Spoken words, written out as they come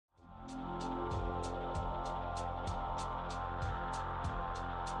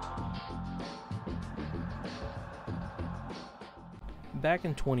Back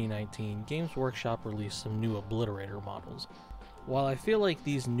in 2019, Games Workshop released some new Obliterator models. While I feel like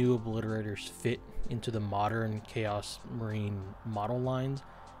these new Obliterators fit into the modern Chaos Marine model lines,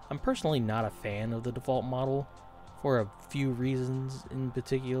 I'm personally not a fan of the default model for a few reasons in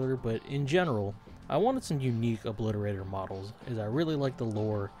particular, but in general, I wanted some unique Obliterator models as I really like the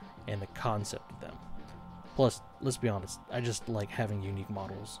lore and the concept of them. Plus, let's be honest, I just like having unique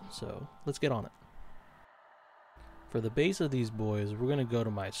models, so let's get on it. For the base of these boys, we're going to go to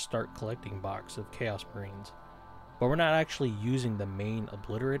my start collecting box of Chaos Marines. But we're not actually using the main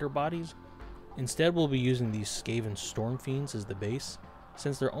Obliterator bodies. Instead, we'll be using these Skaven Storm Fiends as the base,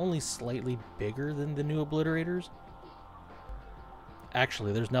 since they're only slightly bigger than the new Obliterators.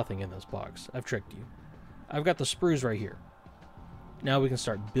 Actually, there's nothing in this box. I've tricked you. I've got the sprues right here. Now we can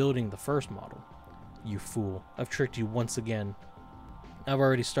start building the first model. You fool. I've tricked you once again. I've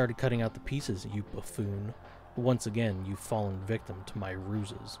already started cutting out the pieces, you buffoon. Once again, you've fallen victim to my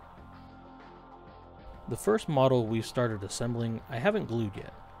ruses. The first model we've started assembling I haven't glued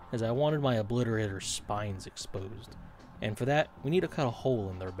yet, as I wanted my Obliterator's spines exposed, and for that we need to cut a hole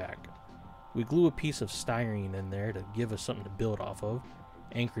in their back. We glue a piece of styrene in there to give us something to build off of,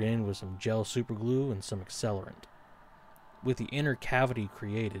 anchored in with some gel superglue and some accelerant. With the inner cavity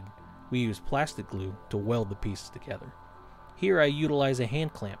created, we use plastic glue to weld the pieces together. Here I utilize a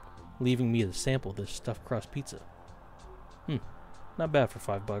hand clamp, leaving me to sample this stuffed crust pizza. Not bad for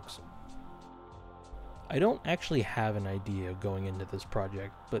 $5. I don't actually have an idea going into this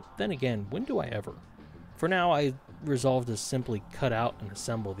project, but then again, when do I ever? For now, I resolved to simply cut out and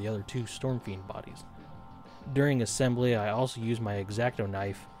assemble the other two Stormfiend bodies. During assembly, I also used my X-Acto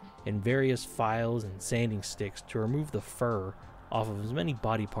knife and various files and sanding sticks to remove the fur off of as many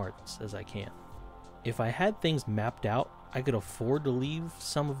body parts as I can. If I had things mapped out, I could afford to leave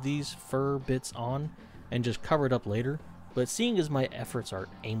some of these fur bits on and just cover it up later, but seeing as my efforts are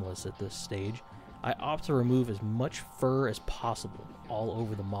aimless at this stage, I opt to remove as much fur as possible all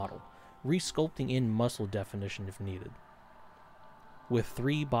over the model, resculpting in muscle definition if needed. With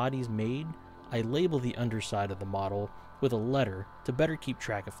 3 bodies made, I label the underside of the model with a letter to better keep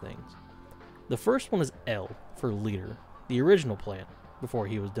track of things. The first one is L for leader, the original plan, before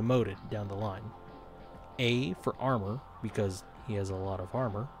he was demoted down the line. A for armor, because he has a lot of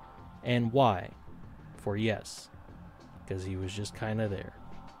armor, and Y for yes, because he was just kinda there.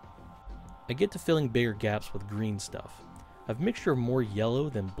 I get to filling bigger gaps with green stuff. A mixture of more yellow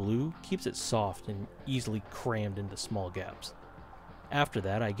than blue keeps it soft and easily crammed into small gaps. After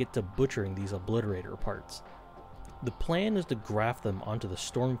that, I get to butchering these Obliterator parts. The plan is to graft them onto the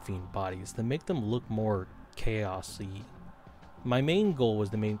Stormfiend bodies to make them look more chaos-y. My main goal was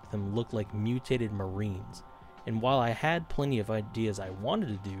to make them look like mutated Marines, and while I had plenty of ideas I wanted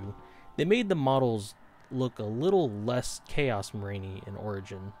to do, they made the models look a little less Chaos Marine-y in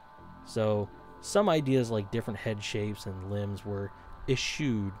origin. So, some ideas like different head shapes and limbs were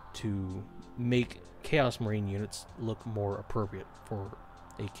eschewed to make Chaos Marine units look more appropriate for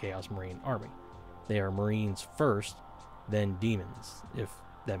a Chaos Marine army. They are Marines first, then demons, if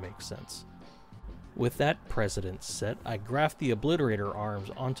that makes sense. With that precedent set, I graft the Obliterator arms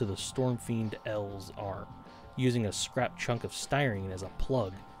onto the Stormfiend L's arm, using a scrap chunk of styrene as a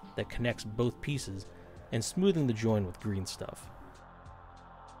plug that connects both pieces, and smoothing the join with green stuff.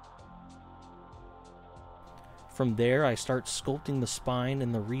 From there, I start sculpting the spine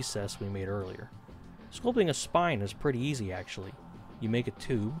and the recess we made earlier. Sculpting a spine is pretty easy actually. You make a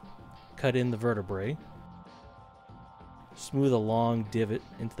tube, cut in the vertebrae, smooth a long divot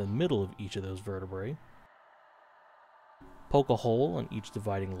into the middle of each of those vertebrae, poke a hole in each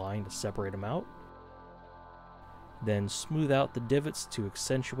dividing line to separate them out, then smooth out the divots to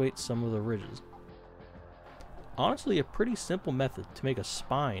accentuate some of the ridges. Honestly, a pretty simple method to make a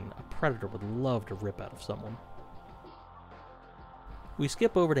spine a predator would love to rip out of someone. We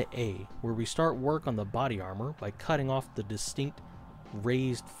skip over to A, where we start work on the body armor by cutting off the distinct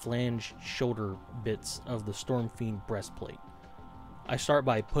raised flange shoulder bits of the Stormfiend breastplate. I start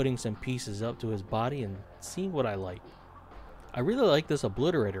by putting some pieces up to his body and seeing what I like. I really like this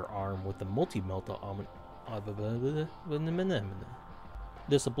Obliterator arm with the multi-melta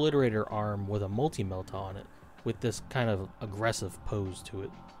this Obliterator arm with a multi-melta on it, with this kind of aggressive pose to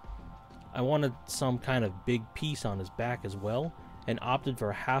it. I wanted some kind of big piece on his back as well, and opted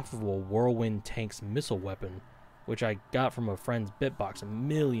for half of a Whirlwind Tank's missile weapon, which I got from a friend's bitbox a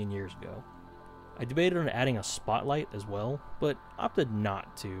million years ago. I debated on adding a spotlight as well, but opted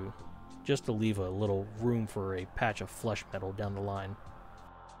not to, just to leave a little room for a patch of fleshmetal down the line.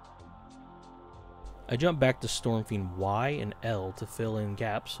 I jump back to Stormfiend Y and L to fill in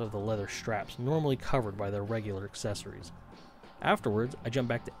gaps of the leather straps normally covered by their regular accessories. Afterwards, I jumped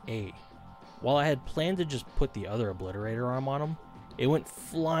back to A. While I had planned to just put the other Obliterator arm on him, it went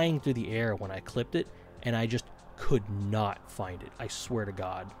flying through the air when I clipped it, and I just could not find it. I swear to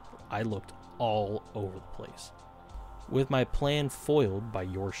God, I looked all over the place. With my plan foiled by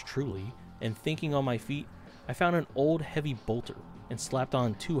yours truly, and thinking on my feet, I found an old heavy bolter and slapped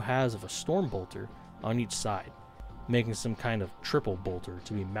on 2 halves of a storm bolter on each side, making some kind of triple bolter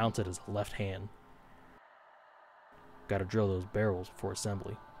to be mounted as a left hand. Gotta drill those barrels before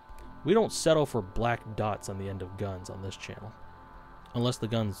assembly. We don't settle for black dots on the end of guns on this channel. Unless the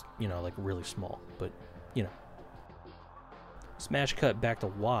gun's, like really small, but, Smash cut back to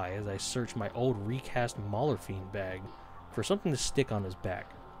Y as I searched my old recast Mauler Fiend bag for something to stick on his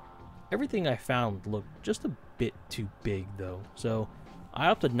back. Everything I found looked just a bit too big though, so I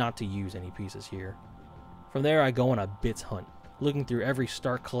opted not to use any pieces here. From there I go on a bits hunt, looking through every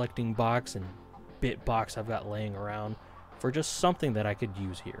start collecting box and bit box I've got laying around for just something that I could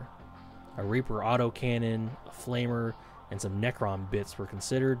use here. A Reaper autocannon, a flamer, and some Necron bits were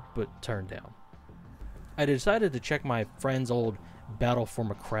considered, but turned down. I decided to check my friend's old Battle for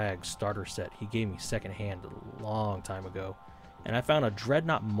McCrag starter set he gave me secondhand a long time ago, and I found a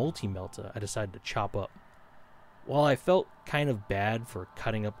Dreadnought multi-melta I decided to chop up. While I felt kind of bad for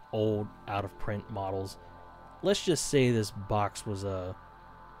cutting up old, out-of-print models, let's just say this box was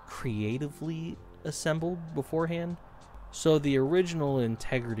creatively assembled beforehand, so the original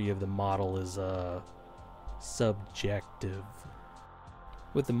integrity of the model is subjective.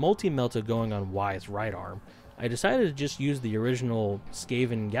 With the multi-melta going on Y's right arm, I decided to just use the original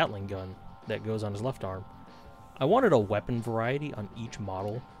Skaven Gatling gun that goes on his left arm. I wanted a weapon variety on each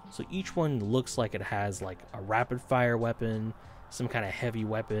model, so each one looks like it has like a rapid fire weapon, some kind of heavy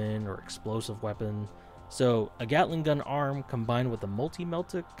weapon or explosive weapon. So a Gatling gun arm combined with a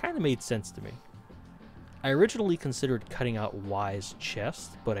multi-melta kind of made sense to me. I originally considered cutting out Y's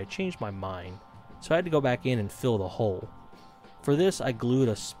chest, but I changed my mind, so I had to go back in and fill the hole. For this, I glued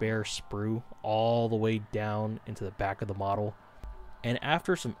a spare sprue all the way down into the back of the model, and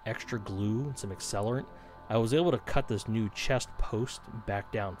after some extra glue and some accelerant, I was able to cut this new chest post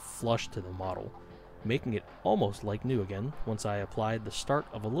back down flush to the model, making it almost like new again once I applied the start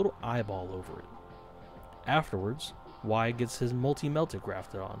of a little eyeball over it. Afterwards, Y gets his multi-melta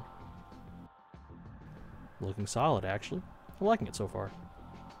grafted on. Looking solid, actually. I'm liking it so far.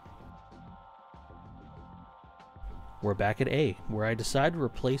 We're back at A, where I decided to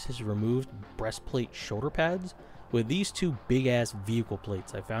replace his removed breastplate shoulder pads with these 2 big-ass vehicle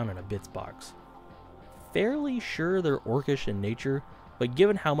plates I found in a bits box. Fairly sure they're orcish in nature, but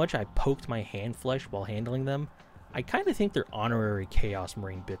given how much I poked my hand flesh while handling them, I kinda think they're honorary Chaos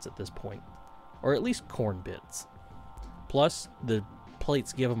Marine bits at this point. Or at least corn bits. Plus, the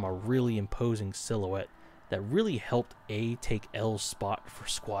plates give them a really imposing silhouette that really helped A take L's spot for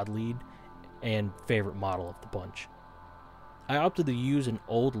squad lead and favorite model of the bunch. I opted to use an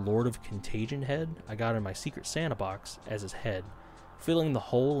old Lord of Contagion head I got in my Secret Santa box as his head, filling the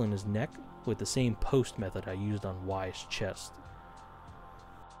hole in his neck with the same post method I used on Y's chest.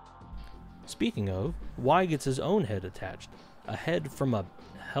 Speaking of, Y gets his own head attached, a head from a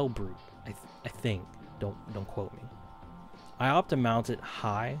Hellbrute, I think, don't quote me. I opt to mount it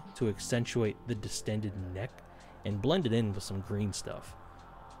high to accentuate the distended neck and blend it in with some green stuff.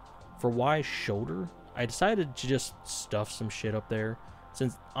 For Y's shoulder, I decided to just stuff some shit up there,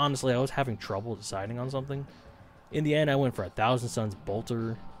 since honestly I was having trouble deciding on something. In the end I went for a Thousand Suns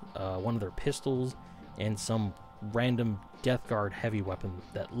bolter, one of their pistols, and some random Death Guard heavy weapon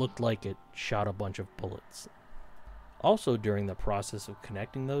that looked like it shot a bunch of bullets. Also during the process of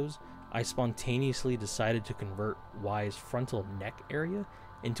connecting those, I spontaneously decided to convert Y's frontal neck area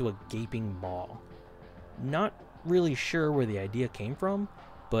into a gaping maw. Not really sure where the idea came from,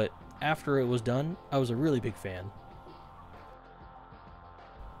 but after it was done, I was a really big fan.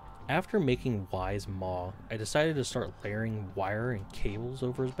 After making Y's maw, I decided to start layering wire and cables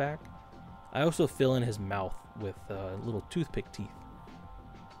over his back. I also fill in his mouth with little toothpick teeth.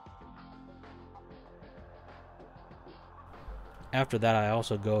 After that, I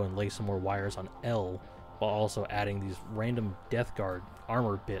also go and lay some more wires on L, while also adding these random Death Guard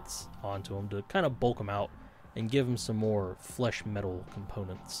armor bits onto him to kind of bulk him out and give him some more flesh metal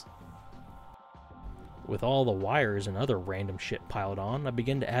components. With all the wires and other random shit piled on, I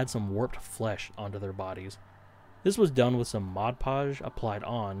began to add some warped flesh onto their bodies. This was done with some Mod Podge applied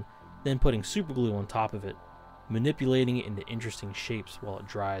on, then putting super glue on top of it, manipulating it into interesting shapes while it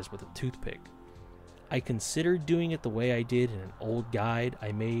dries with a toothpick. I considered doing it the way I did in an old guide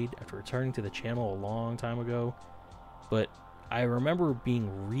I made after returning to the channel a long time ago, but I remember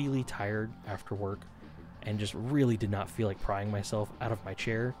being really tired after work, and just really did not feel like prying myself out of my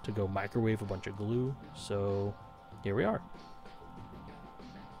chair to go microwave a bunch of glue, so here we are.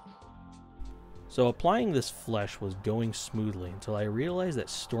 So applying this flesh was going smoothly until I realized that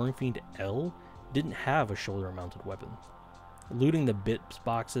Stormfiend L didn't have a shoulder-mounted weapon. Looting the bits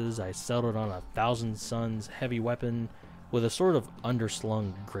boxes, I settled on a Thousand Suns heavy weapon with a sort of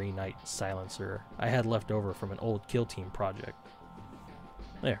underslung Grey Knight silencer I had left over from an old Kill Team project.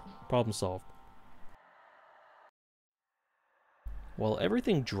 There, problem solved. While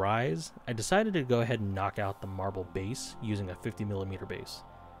everything dries, I decided to go ahead and knock out the marble base using a 50mm base.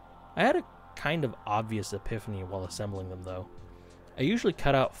 I had a kind of obvious epiphany while assembling them though. I usually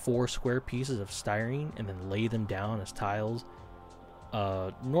cut out 4 square pieces of styrene and then lay them down as tiles.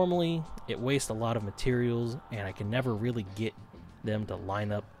 Normally it wastes a lot of materials and I can never really get them to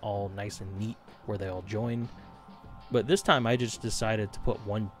line up all nice and neat where they all join. But this time I just decided to put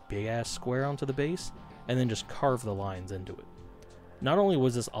one big ass square onto the base and then just carve the lines into it. Not only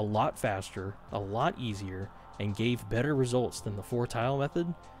was this a lot faster, a lot easier, and gave better results than the 4 tile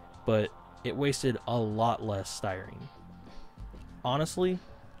method, but it wasted a lot less styrene. Honestly,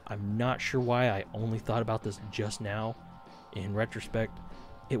 I'm not sure why I only thought about this just now. In retrospect,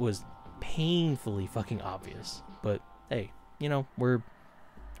 it was painfully fucking obvious. But hey, you know, we're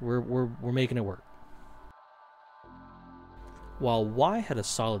making it work. While Y had a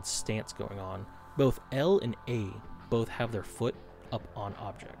solid stance going on, both L and A both have their foot up on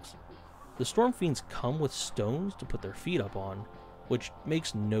objects. The Stormfiends come with stones to put their feet up on, which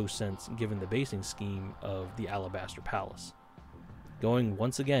makes no sense given the basing scheme of the Alabaster Palace. Going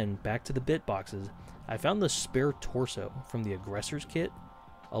once again back to the bit boxes, I found the spare torso from the Aggressor's kit,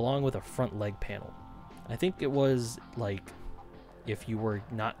 along with a front leg panel. I think it was like, if you were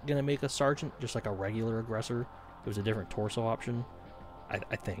not going to make a Sergeant, just like a regular Aggressor, it was a different torso option.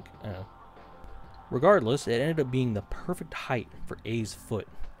 I think. Regardless, it ended up being the perfect height for A's foot,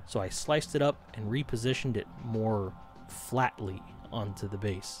 so I sliced it up and repositioned it more flatly onto the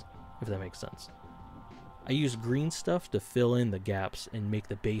base, if that makes sense. I used green stuff to fill in the gaps and make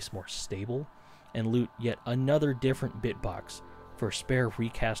the base more stable, and loot yet another different bit box for a spare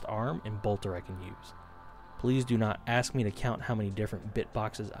recast arm and bolter I can use. Please do not ask me to count how many different bit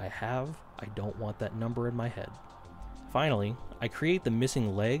boxes I have. I don't want that number in my head. Finally, I create the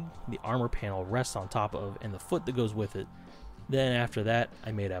missing leg the armor panel rests on top of and the foot that goes with it. Then after that,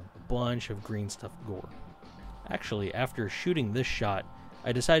 I made a bunch of green stuff gore. Actually, after shooting this shot,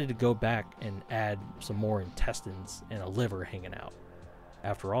 I decided to go back and add some more intestines and a liver hanging out.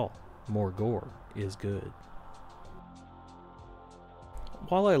 After all, more gore is good.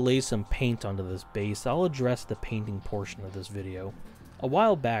 While I lay some paint onto this base, I'll address the painting portion of this video. A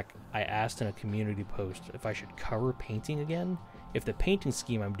while back, I asked in a community post if I should cover painting again, if the painting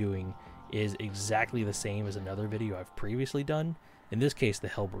scheme I'm doing is exactly the same as another video I've previously done, in this case the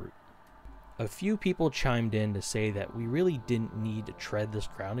Hellbrute. A few people chimed in to say that we really didn't need to tread this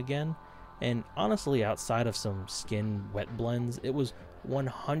ground again, and honestly outside of some skin wet blends, it was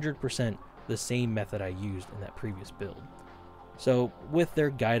 100% the same method I used in that previous build. So with their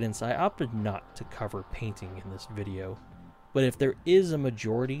guidance, I opted not to cover painting in this video, but if there is a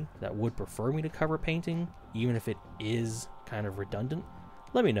majority that would prefer me to cover painting, even if it is kind of redundant,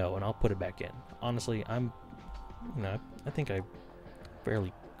 let me know and I'll put it back in. Honestly, I think I'm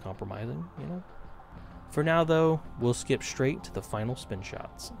fairly compromising, you know? For now though, we'll skip straight to the final spin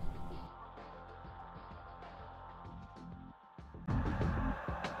shots.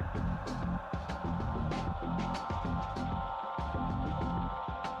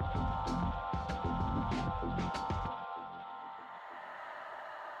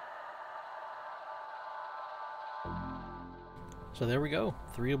 So there we go,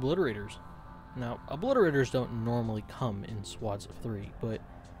 3 Obliterators. Now, Obliterators don't normally come in squads of 3, but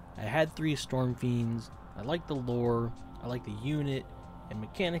I had 3 Stormfiends, I like the lore, I like the unit, and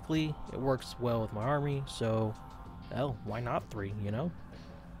mechanically, it works well with my army, so, hell, why not 3, you know?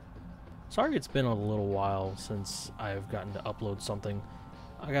 Sorry it's been a little while since I've gotten to upload something.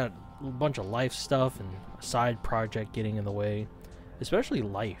 I got a bunch of life stuff and a side project getting in the way. Especially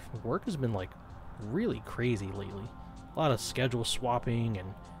life. Work has been, like, really crazy lately. A lot of schedule swapping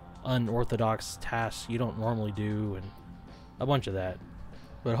and unorthodox tasks you don't normally do, and a bunch of that.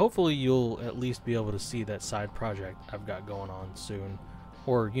 But hopefully you'll at least be able to see that side project I've got going on soon,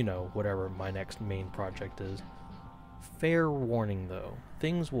 or, you know, whatever my next main project is. Fair warning though,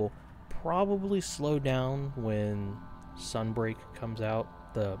 things will probably slow down when Sunbreak comes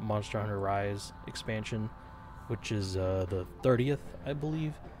out, the Monster Hunter Rise expansion, which is the 30th, I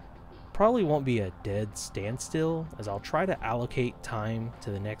believe. Probably won't be a dead standstill, as I'll try to allocate time to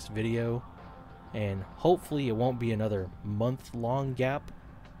the next video, and hopefully it won't be another month-long gap.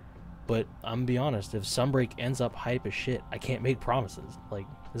 But I'm gonna be honest, if Sunbreak ends up hype as shit, I can't make promises. Like,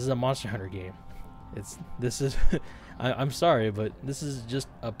 this is a Monster Hunter game. This is I'm sorry, but this is just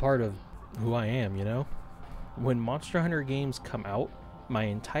a part of who I am, you know? When Monster Hunter games come out, my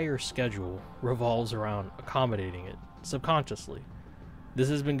entire schedule revolves around accommodating it subconsciously. This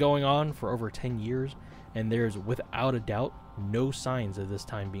has been going on for over 10 years, and there's without a doubt no signs of this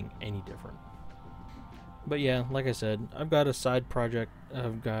time being any different. But yeah, like I said, I've got a side project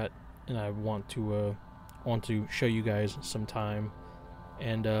and I want to show you guys some time.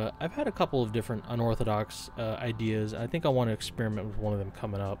 And I've had a couple of different unorthodox ideas. I think I want to experiment with one of them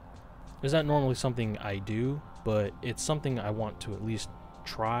coming up. It's not normally something I do, but it's something I want to at least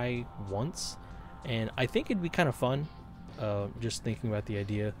try once. And I think it'd be kind of fun, just thinking about the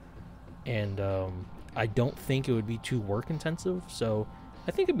idea. And I don't think it would be too work intensive, so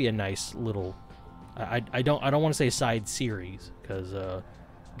I think it'd be a nice little. I don't want to say side series, because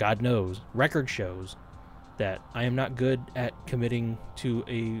God knows, record shows that I am not good at committing to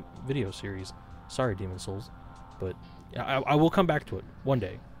a video series. Sorry, Demon Souls, but I will come back to it one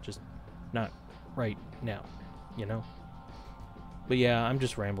day, just not right now, you know? But yeah, I'm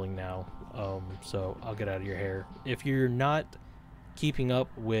just rambling now, so I'll get out of your hair. If you're not keeping up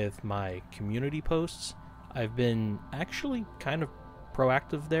with my community posts, I've been actually kind of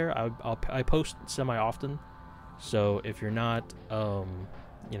proactive there. I post semi-often, so if you're not,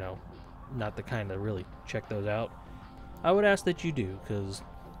 you know, not the kind to really check those out, I would ask that you do, because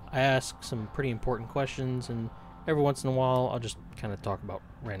I ask some pretty important questions, and every once in a while I'll just kind of talk about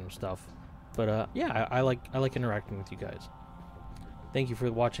random stuff. But yeah, I like interacting with you guys. Thank you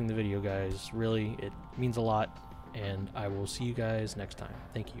for watching the video, guys. Really, it means a lot, and I will see you guys next time.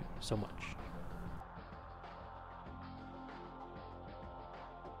 Thank you so much.